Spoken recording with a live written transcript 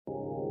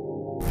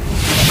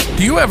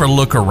Do you ever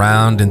look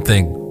around and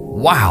think,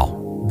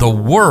 wow, the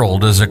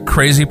world is a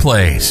crazy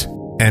place,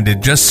 and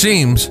it just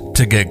seems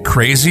to get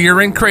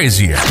crazier and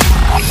crazier?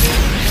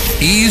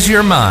 Ease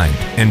your mind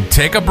and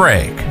take a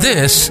break.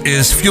 This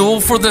is Fuel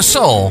for the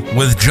Soul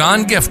with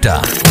John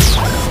Giftah.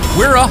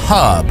 We're a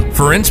hub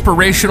for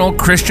inspirational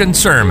Christian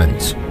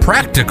sermons,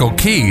 practical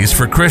keys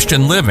for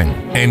Christian living,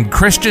 and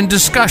Christian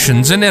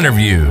discussions and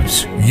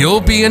interviews.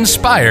 You'll be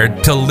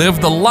inspired to live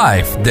the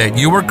life that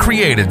you were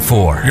created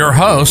for. Your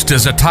host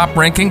is a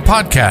top-ranking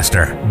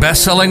podcaster,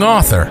 best-selling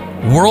author,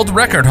 world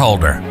record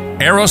holder,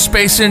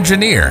 aerospace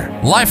engineer,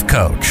 life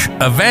coach,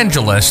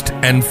 evangelist,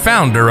 and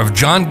founder of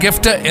John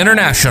Giftah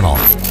International.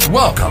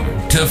 Welcome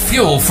to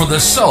Fuel for the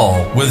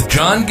Soul with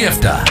John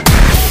Giftah.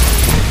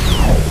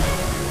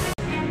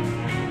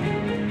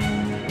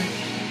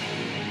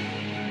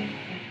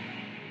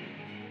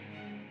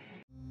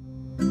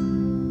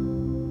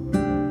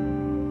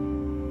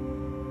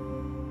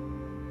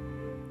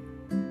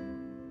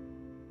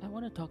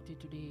 Talk to you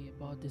today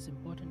about this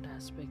important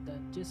aspect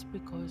that just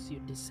because you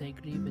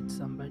disagree with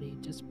somebody,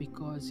 just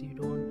because you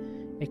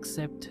don't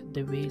accept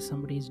the way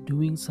somebody is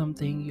doing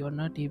something, you're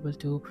not able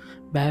to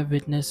bear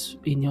witness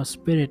in your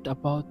spirit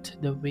about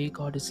the way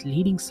God is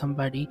leading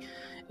somebody.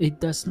 It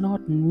does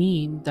not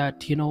mean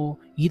that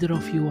either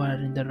of you are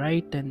in the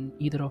right and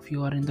either of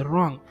you are in the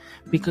wrong,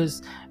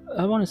 because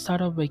I want to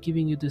start off by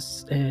giving you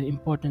this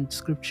important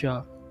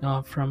scripture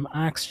from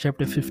Acts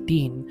chapter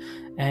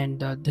 15,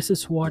 and this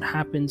is what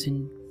happens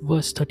in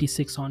verse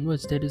 36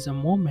 onwards. There is a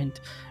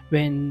moment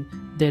when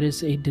there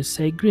is a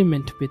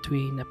disagreement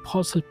between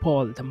Apostle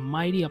Paul, the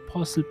mighty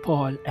Apostle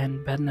Paul,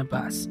 and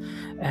Barnabas.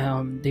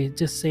 They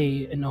just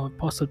say,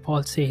 Apostle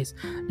Paul says,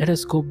 let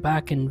us go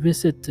back and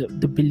visit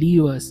the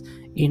believers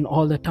in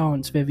all the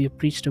towns where we have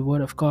preached the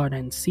word of God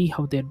and see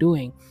how they're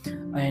doing.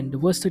 And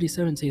verse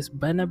 37 says,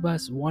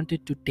 Barnabas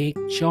wanted to take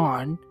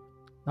John,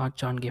 not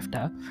John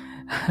Giftah,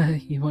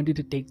 he wanted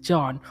to take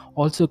John,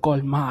 also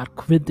called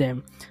Mark, with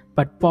them.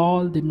 But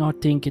Paul did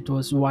not think it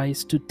was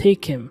wise to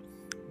take him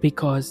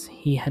because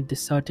he had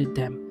deserted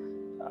them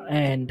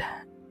and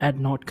had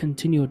not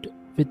continued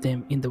with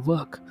them in the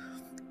work.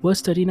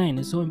 Verse 39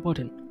 is so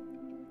important.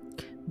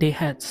 They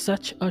had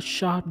such a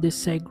sharp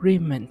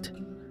disagreement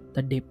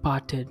that they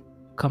parted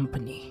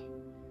company.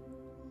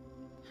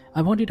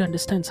 I want you to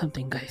understand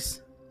something,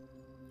 guys.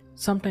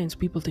 Sometimes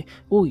people think,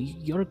 oh,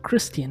 you're a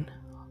Christian.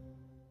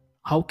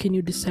 How can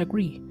you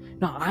disagree?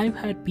 Now, I've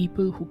had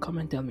people who come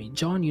and tell me,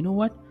 John, you know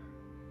what?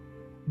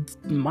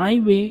 My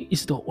way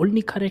is the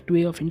only correct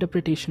way of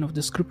interpretation of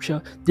the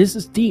scripture. This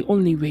is the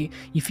only way.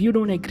 If you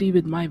don't agree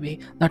with my way,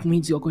 that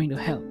means you're going to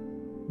hell.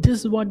 This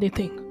is what they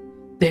think.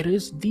 There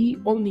is the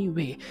only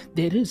way.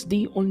 There is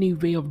the only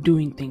way of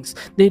doing things.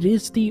 There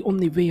is the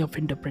only way of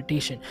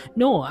interpretation.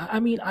 No,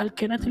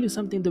 can I tell you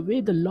something? The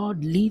way the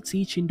Lord leads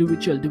each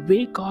individual, the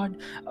way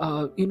God,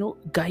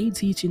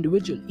 guides each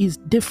individual is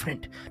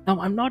different. Now,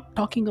 I'm not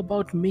talking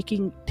about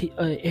making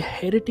a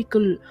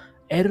heretical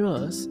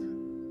errors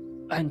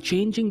and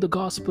changing the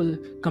gospel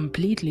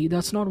completely.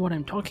 That's not what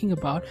I'm talking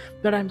about.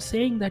 But I'm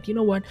saying that,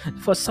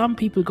 for some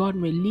people, God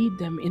may lead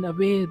them in a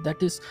way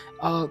that is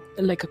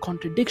like a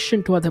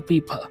contradiction to other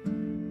people.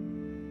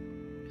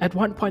 At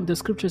one point, the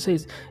scripture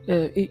says,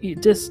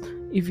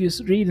 if you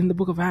read in the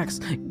book of Acts,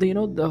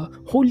 the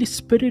Holy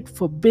Spirit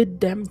forbid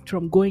them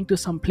from going to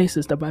some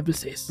places, the Bible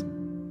says.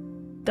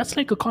 That's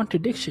like a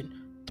contradiction.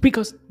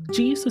 Because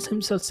Jesus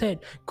himself said,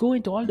 go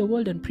into all the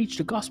world and preach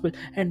the gospel.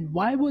 And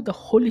why would the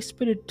Holy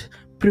Spirit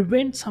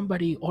prevent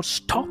somebody or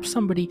stop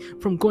somebody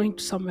from going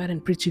to somewhere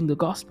and preaching the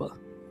gospel?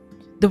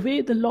 The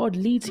way the Lord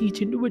leads each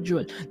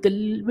individual,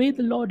 the way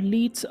the Lord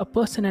leads a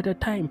person at a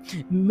time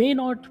may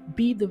not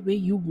be the way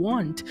you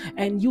want.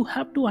 And you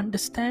have to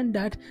understand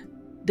that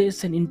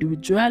there's an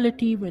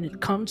individuality when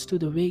it comes to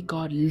the way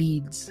God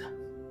leads.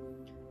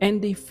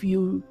 And if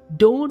you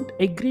don't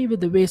agree with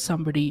the way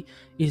somebody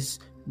is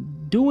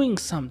doing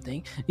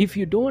something, if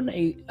you don't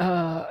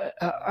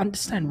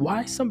understand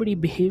why somebody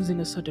behaves in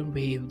a certain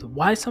way,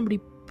 why somebody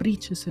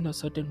preaches in a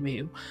certain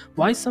way,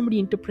 why somebody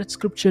interprets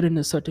scripture in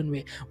a certain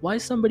way, why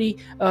somebody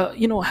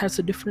has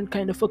a different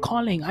kind of a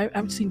calling.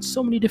 I've seen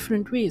so many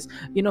different ways.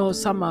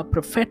 Some are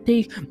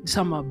prophetic,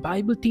 some are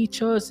Bible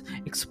teachers,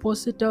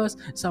 expositors,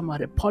 some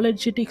are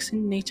apologetics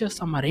in nature,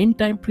 some are end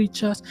time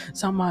preachers,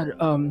 some are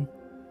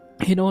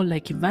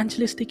like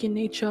evangelistic in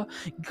nature.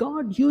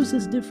 God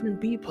uses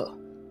different people.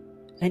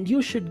 And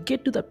you should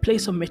get to the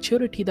place of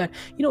maturity that,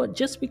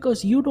 just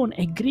because you don't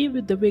agree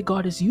with the way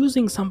God is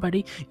using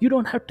somebody, you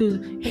don't have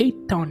to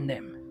hate on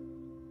them.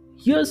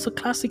 Here's a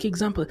classic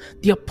example.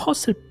 The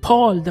Apostle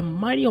Paul, the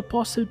mighty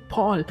Apostle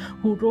Paul,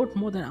 who wrote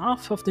more than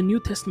half of the New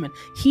Testament,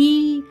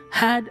 he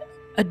had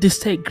a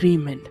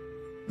disagreement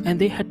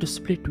and they had to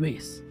split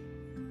ways.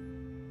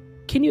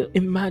 Can you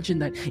imagine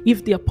that?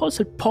 If the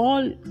Apostle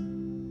Paul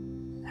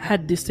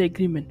had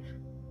disagreement,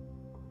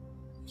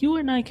 you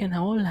and I can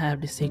all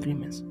have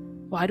disagreements.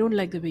 Oh, I don't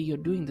like the way you're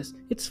doing this.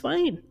 It's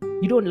fine.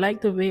 You don't like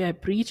the way I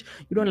preach.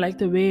 You don't like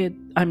the way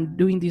I'm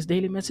doing these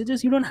daily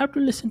messages. You don't have to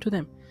listen to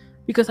them.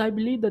 Because I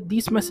believe that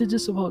these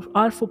messages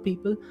are for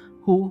people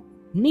who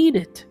need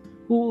it,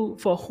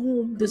 for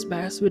whom this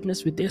bears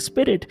witness with their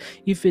spirit.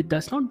 If it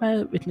does not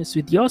bear witness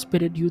with your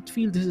spirit, you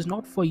feel this is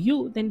not for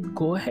you, then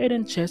go ahead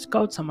and check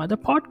out some other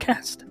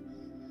podcast.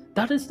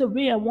 That is the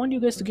way I want you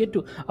guys to get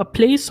to a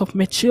place of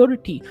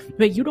maturity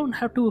where you don't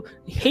have to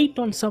hate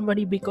on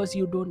somebody because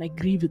you don't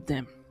agree with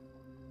them.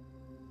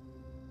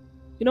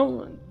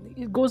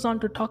 It goes on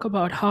to talk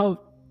about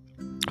how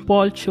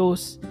Paul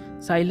chose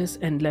Silas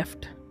and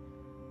left,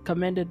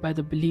 commended by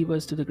the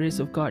believers to the grace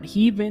of God.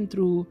 He went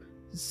through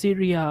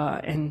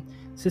Syria and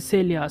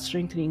Cilicia,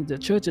 strengthening the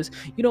churches.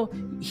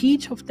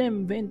 Each of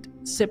them went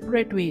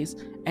separate ways,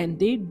 and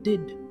they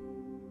did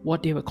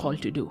what they were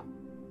called to do,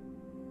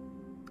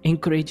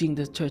 encouraging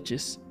the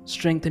churches,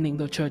 strengthening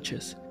the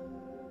churches.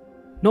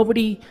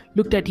 Nobody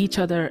looked at each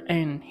other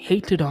and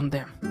hated on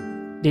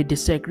them. They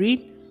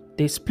disagreed,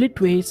 they split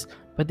ways,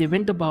 but they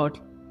went about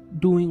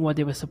doing what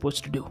they were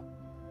supposed to do,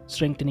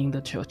 strengthening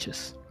the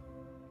churches.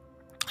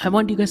 I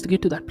want you guys to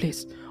get to that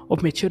place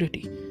of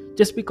maturity.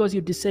 Just because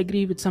you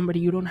disagree with somebody,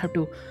 you don't have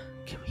to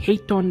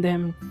hate on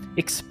them,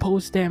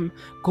 expose them,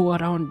 go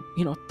around,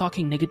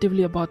 talking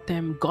negatively about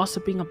them,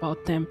 gossiping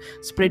about them,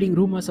 spreading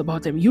rumors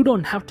about them. You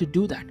don't have to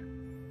do that.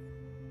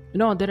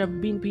 There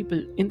have been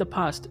people in the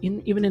past,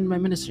 even in my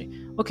ministry.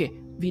 Okay,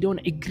 we don't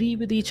agree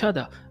with each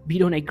other. We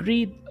don't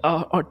agree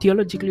or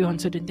theologically on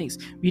certain things.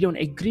 We don't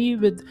agree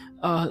with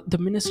the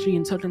ministry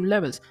in certain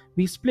levels.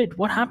 We split.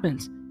 What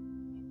happens?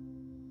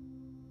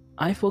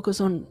 I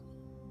focus on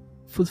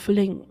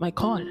fulfilling my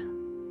call.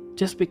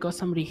 Just because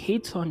somebody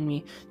hates on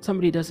me,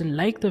 somebody doesn't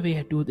like the way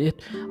I do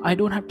it, I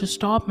don't have to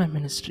stop my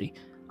ministry.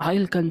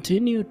 I'll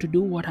continue to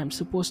do what I'm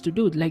supposed to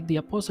do. Like the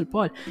Apostle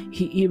Paul,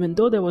 even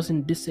though there was a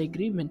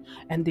disagreement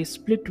and they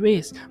split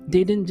ways,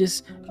 they didn't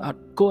just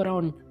go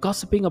around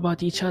gossiping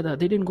about each other.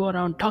 They didn't go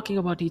around talking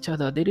about each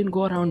other. They didn't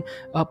go around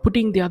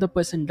putting the other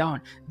person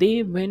down.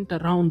 They went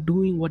around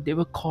doing what they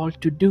were called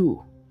to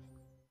do.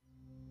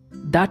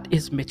 That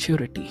is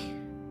maturity.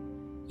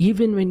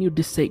 Even when you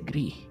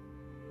disagree,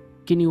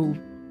 can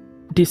you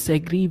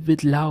disagree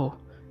with love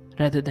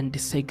rather than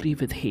disagree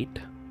with hate?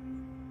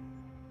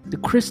 The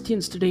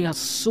Christians today are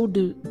so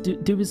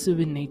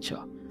divisive in nature.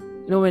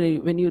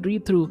 When you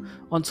read through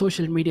on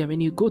social media, when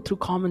you go through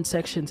comment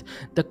sections,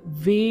 the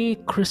way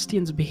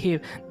Christians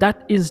behave,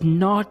 that is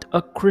not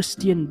a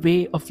Christian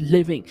way of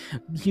living.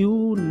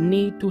 You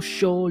need to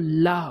show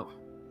love.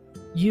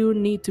 You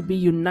need to be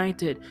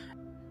united.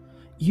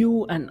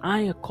 You and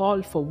I are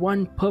called for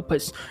one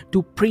purpose: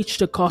 to preach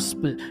the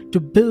gospel, to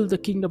build the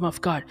kingdom of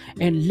God.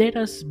 And let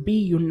us be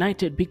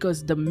united,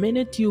 because the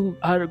minute you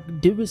are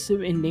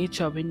divisive in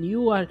nature, when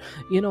you are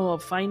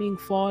finding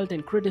fault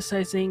and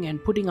criticizing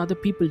and putting other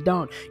people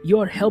down,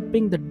 you're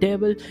helping the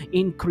devil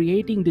in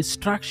creating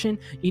distraction,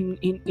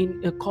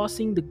 in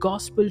causing the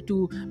gospel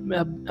to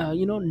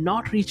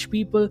not reach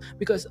people.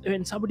 Because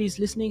when somebody is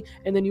listening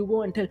and then you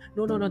go and tell,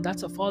 no,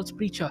 that's a false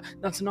preacher,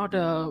 that's not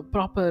a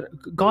proper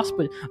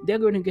gospel, they're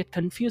going to get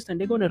confused and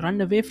they're going to run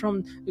away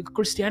from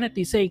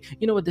Christianity, saying,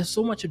 there's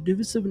so much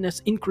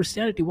divisiveness in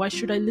Christianity, why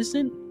should I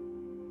listen?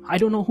 I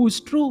don't know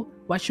who's true,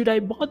 why should I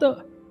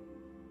bother?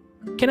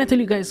 Can I tell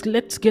you guys,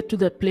 let's get to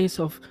that place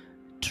of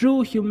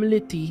true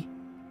humility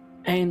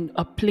and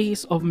a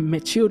place of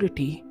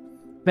maturity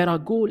where our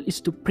goal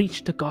is to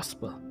preach the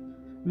gospel.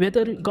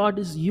 Whether God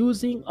is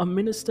using a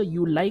minister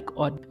you like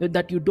or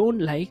that you don't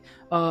like,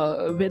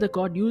 whether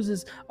God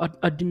uses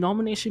a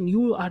denomination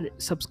you are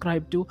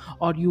subscribed to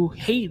or you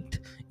hate,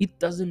 it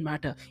doesn't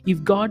matter.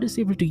 If God is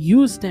able to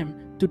use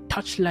them to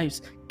touch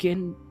lives,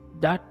 can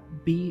that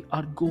be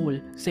our goal?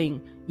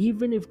 Saying,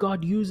 even if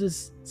God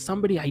uses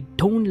somebody I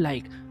don't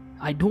like,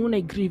 I don't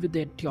agree with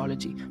their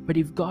theology, but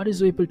if God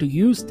is able to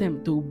use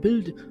them to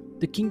build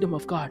the kingdom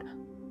of God,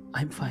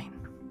 I'm fine.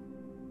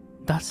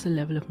 That's the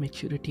level of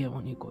maturity I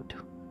want you to go to.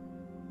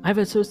 I've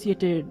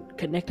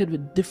connected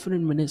with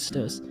different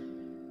ministers,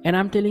 and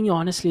I'm telling you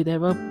honestly, there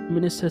were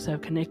ministers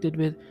I've connected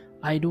with,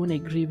 I don't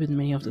agree with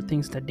many of the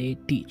things that they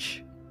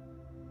teach.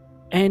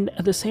 And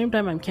at the same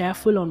time, I'm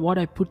careful on what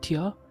I put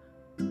here,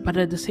 but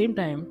at the same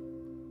time,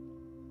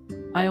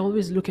 I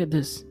always look at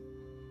this.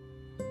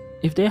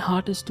 If their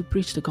heart is to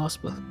preach the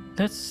gospel,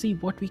 let's see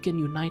what we can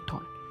unite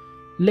on.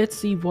 Let's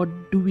see what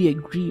do we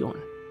agree on.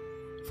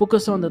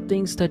 Focus on the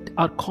things that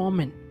are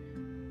common.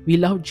 We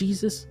love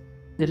Jesus.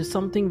 There is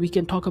something we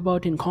can talk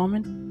about in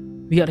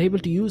common. We are able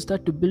to use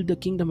that to build the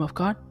kingdom of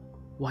God.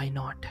 Why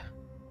not?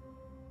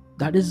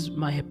 That is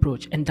my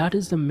approach, and that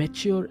is the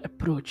mature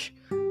approach,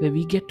 where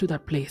we get to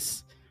that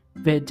place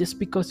where just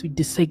because we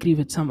disagree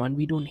with someone,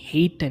 we don't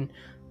hate and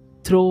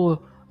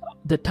throw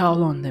the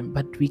towel on them,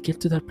 but we get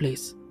to that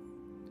place.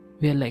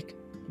 We are like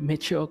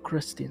mature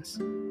Christians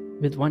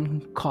with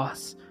one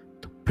cause: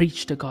 to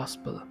preach the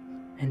gospel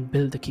and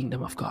build the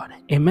kingdom of God.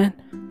 Amen.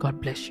 God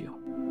bless you.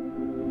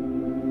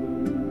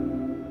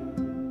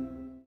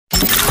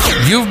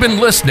 You've been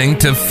listening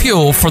to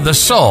Fuel for the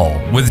Soul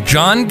with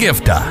John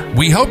Giftah.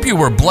 We hope you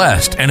were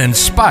blessed and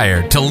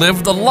inspired to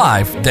live the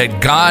life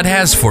that God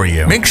has for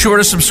you. Make sure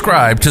to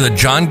subscribe to the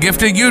John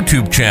Giftah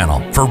YouTube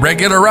channel for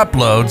regular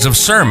uploads of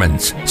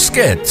sermons,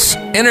 skits,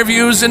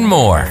 interviews, and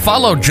more.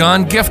 Follow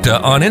John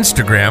Giftah on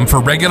Instagram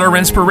for regular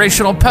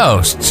inspirational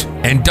posts.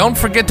 And don't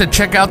forget to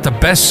check out the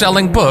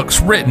best-selling books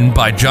written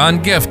by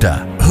John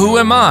Giftah, Who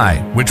Am I?,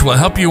 which will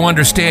help you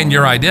understand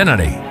your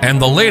identity,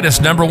 and the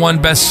latest #1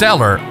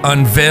 bestseller,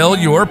 Unveil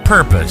Your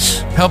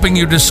Purpose, helping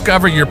you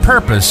discover your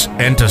purpose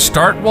and to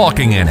start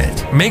walking in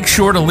it. Make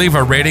sure to leave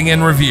a rating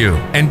and review,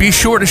 and be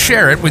sure to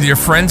share it with your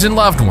friends and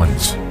loved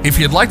ones. If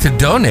you'd like to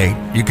donate,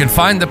 you can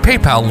find the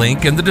PayPal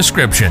link in the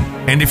description.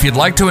 And if you'd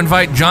like to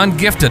invite John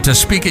Giftah to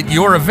speak at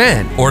your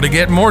event or to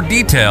get more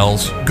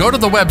details, go to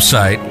the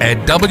website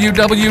at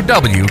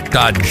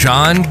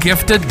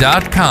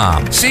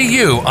www.johngiftah.com. See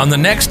you on the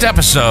next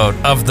episode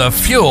of The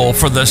Fuel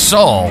for the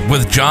Soul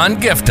with John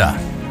Giftah.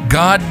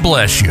 God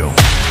bless you.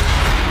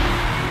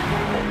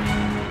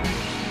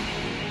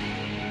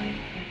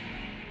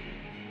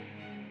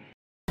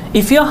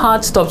 If your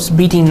heart stops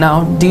beating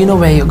now, do you know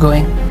where you're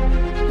going?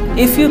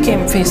 If you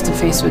came face to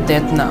face with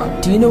death now,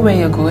 do you know where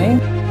you're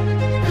going?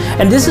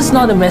 And this is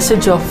not a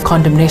message of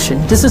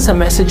condemnation. This is a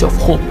message of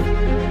hope.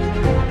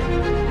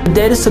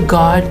 There is a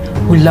God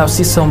who loves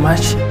you so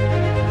much.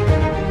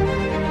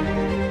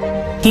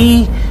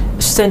 He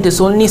sent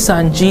His only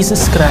Son,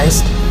 Jesus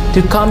Christ,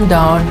 to come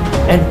down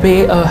and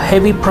pay a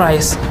heavy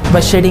price by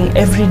shedding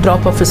every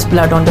drop of His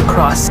blood on the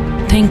cross.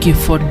 Thank you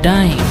for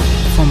dying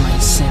for my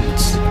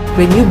sins.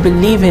 When you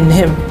believe in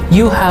Him,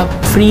 you have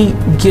free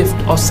gift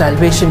of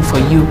salvation for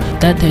you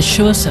that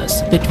assures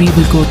us that we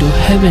will go to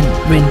heaven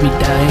when we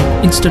die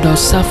instead of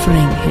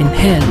suffering in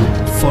hell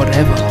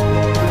forever.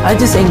 I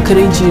just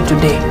encourage you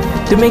today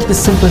to make the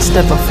simple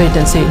step of faith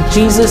and say,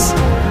 Jesus,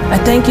 I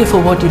thank you for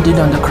what you did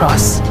on the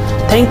cross.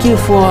 Thank you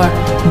for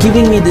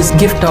giving me this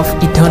gift of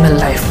eternal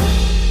life.